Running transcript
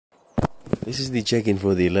This is the check-in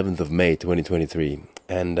for the 11th of May 2023,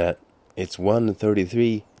 and it's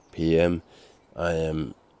 1:33 p.m. I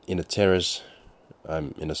am in a terrace.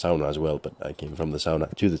 I'm in a sauna as well, but I came from the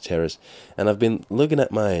sauna to the terrace, and I've been looking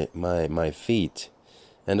at my feet,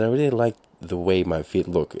 and I really like the way my feet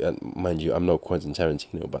look. And mind you, I'm no Quentin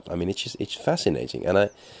Tarantino, but I mean it's fascinating, and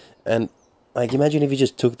like imagine if you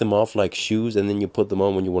just took them off like shoes, and then you put them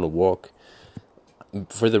on when you want to walk.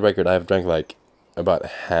 For the record, I've drank like about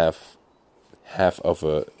half of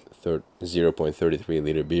a 0.33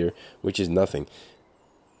 liter beer, which is nothing.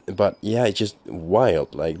 But yeah, it's just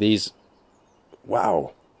wild. Like these,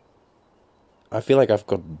 wow. I feel like I've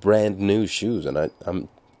got brand new shoes, and I'm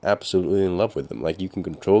absolutely in love with them. Like you can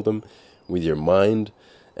control them with your mind,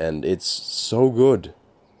 and it's so good.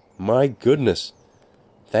 My goodness.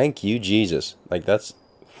 Thank you, Jesus. Like that's,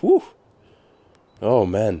 whew. Oh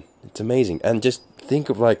man, it's amazing. And just think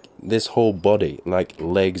of like this whole body, like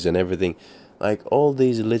legs and everything, like all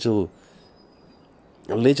these little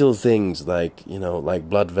things, like, you know, like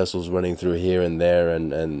blood vessels running through here and there,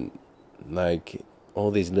 and like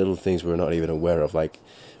all these little things we're not even aware of, like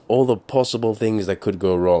all the possible things that could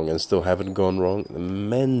go wrong and still haven't gone wrong.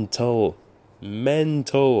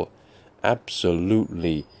 Mental,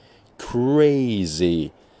 absolutely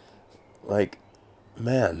crazy. Like,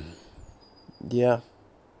 man, yeah,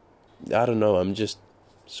 I don't know, I'm just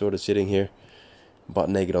sort of sitting here butt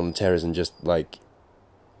naked on the terrace and just like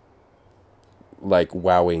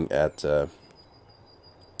wowing at the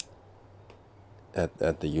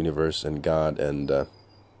universe and God and the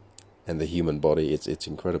human body. It's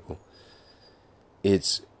incredible.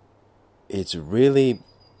 It's really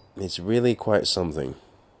quite something.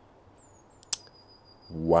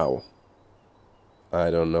 Wow. I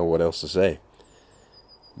don't know what else to say.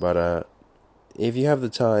 But if you have the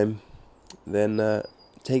time, then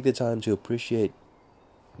take the time to appreciate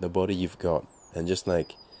the body you've got, and just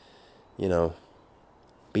like, you know,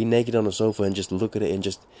 be naked on a sofa and just look at it and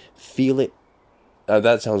just feel it.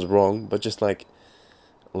 That sounds wrong, but just like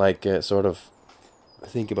sort of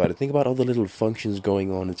think about it. Think about all the little functions going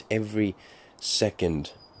on. It's every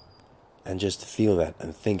second, and just feel that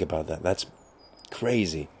and think about that. That's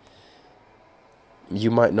crazy. You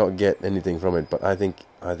might not get anything from it, but I think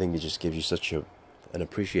it just gives you such an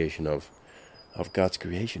appreciation of God's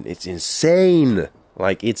creation. It's insane.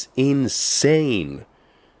 Like, it's insane.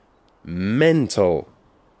 Mental.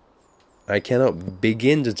 I cannot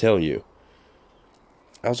begin to tell you.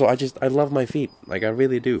 Also, I love my feet. Like, I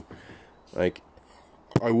really do. Like,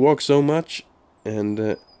 I walk so much,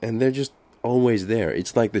 and they're just always there.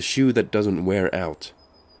 It's like the shoe that doesn't wear out.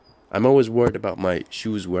 I'm always worried about my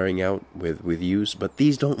shoes wearing out with use, but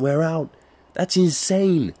these don't wear out. That's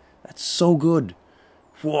insane. That's so good.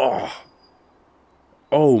 Whoa.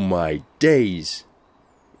 Oh my days.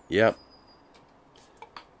 Yep.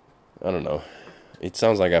 I don't know. It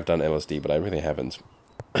sounds like I've done LSD, but I really haven't.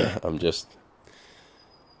 I'm just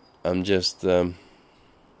I don't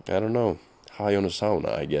know, high on a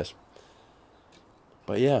sauna, I guess.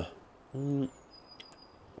 But yeah.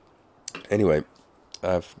 Anyway,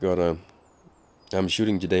 I'm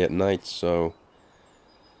shooting today at night, so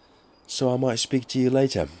I might speak to you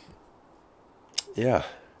later. Yeah.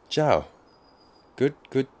 Ciao. Good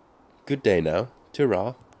day now.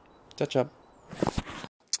 Ta-ra. Touch up.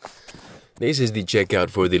 This is the checkout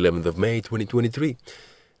for the 11th of May 2023.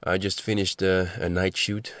 I just finished a night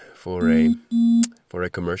shoot for a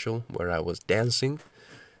commercial where I was dancing,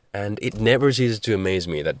 and it never ceases to amaze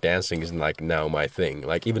me that dancing is like now my thing.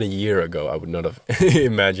 Like even a year ago, I would not have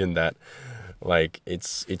imagined that. Like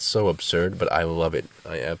it's so absurd, but I love it.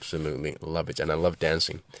 I absolutely love it, and I love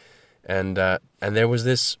dancing. And there was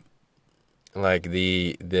this, like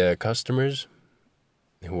the customers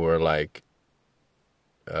who were like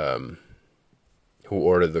who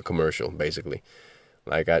ordered the commercial, basically.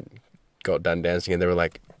 Like I got done dancing and they were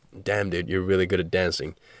like, "Damn dude, you're really good at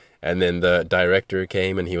dancing." And then the director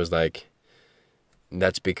came and he was like,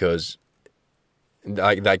 "That's because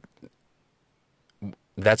like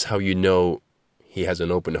that's how you know he has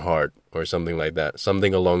an open heart," or something like that.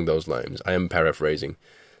 Something along those lines. I am paraphrasing.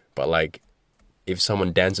 But like, if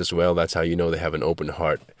someone dances well, that's how you know they have an open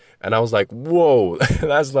heart. And I was like, whoa,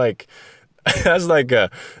 that's like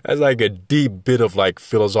a deep bit of like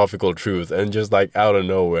philosophical truth, and just like out of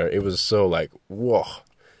nowhere, it was so like, whoa.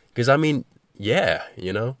 Because I mean, yeah,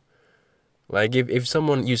 you know, like if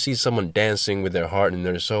you see someone dancing with their heart and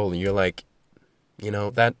their soul, and you're like, you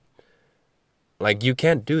know, that, like you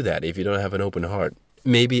can't do that if you don't have an open heart.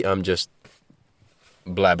 Maybe I'm just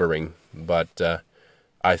blabbering, but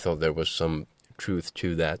I thought there was some truth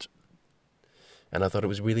to that, and I thought it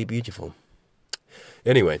was really beautiful.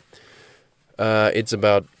 Anyway, It's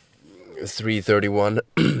about 3:31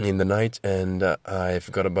 in the night, and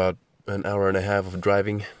I've got about an hour and a half of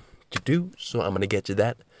driving to do, so I'm gonna get to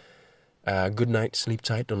that. Good night, sleep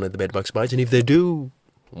tight, don't let the bedbugs bite, and if they do,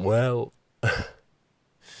 well,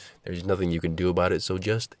 there's nothing you can do about it, so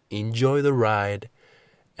just enjoy the ride,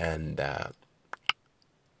 and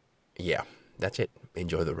yeah, that's it.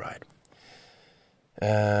 Enjoy the ride.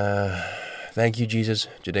 Thank you, Jesus.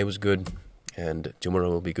 Today was good, and tomorrow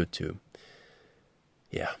will be good too.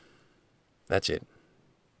 Yeah, that's it.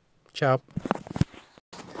 Ciao.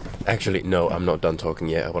 Actually, no, I'm not done talking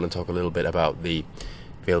yet. I want to talk a little bit about the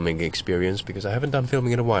filming experience, because I haven't done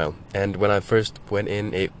filming in a while. And when I first went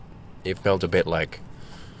in, it felt a bit like,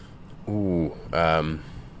 ooh,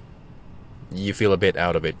 you feel a bit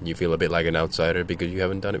out of it. You feel a bit like an outsider because you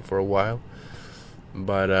haven't done it for a while.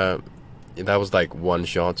 But that was like one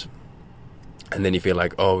shot, and then you feel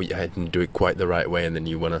like, oh, I didn't do it quite the right way, and then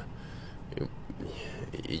you wanna.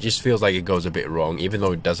 It just feels like it goes a bit wrong, even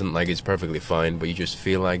though it doesn't. Like, it's perfectly fine, but you just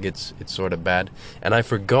feel like it's sort of bad. And I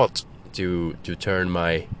forgot to turn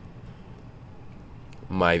my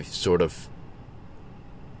sort of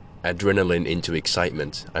adrenaline into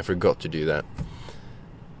excitement. I forgot to do that,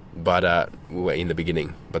 but in the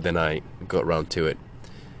beginning. But then I got around to it,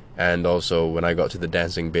 and also when I got to the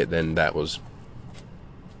dancing bit, then that was,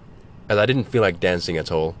 as I didn't feel like dancing at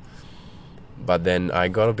all. But then I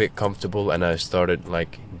got a bit comfortable, and I started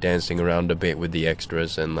like dancing around a bit with the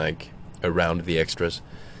extras and like around the extras.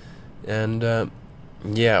 And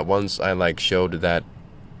yeah, once I like showed that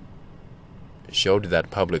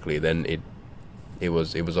publicly, then it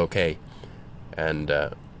was okay, and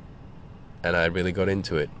I really got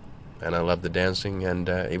into it, and I loved the dancing, and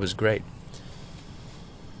it was great.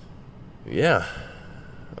 Yeah,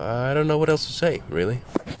 I don't know what else to say, really.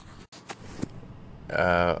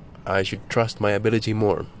 I should trust my ability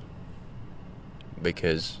more,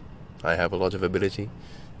 because I have a lot of ability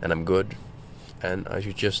and I'm good, and I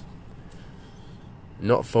should just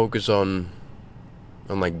not focus on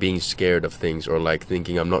like being scared of things or like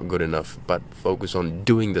thinking I'm not good enough, but focus on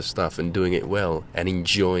doing the stuff and doing it well and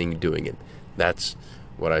enjoying doing it. That's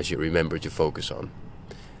what I should remember to focus on.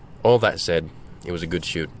 All that said, it was a good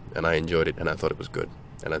shoot, and I enjoyed it, and I thought it was good,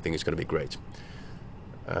 and I think it's going to be great.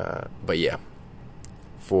 But yeah,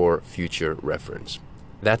 for future reference.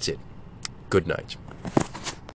 That's it. Good night.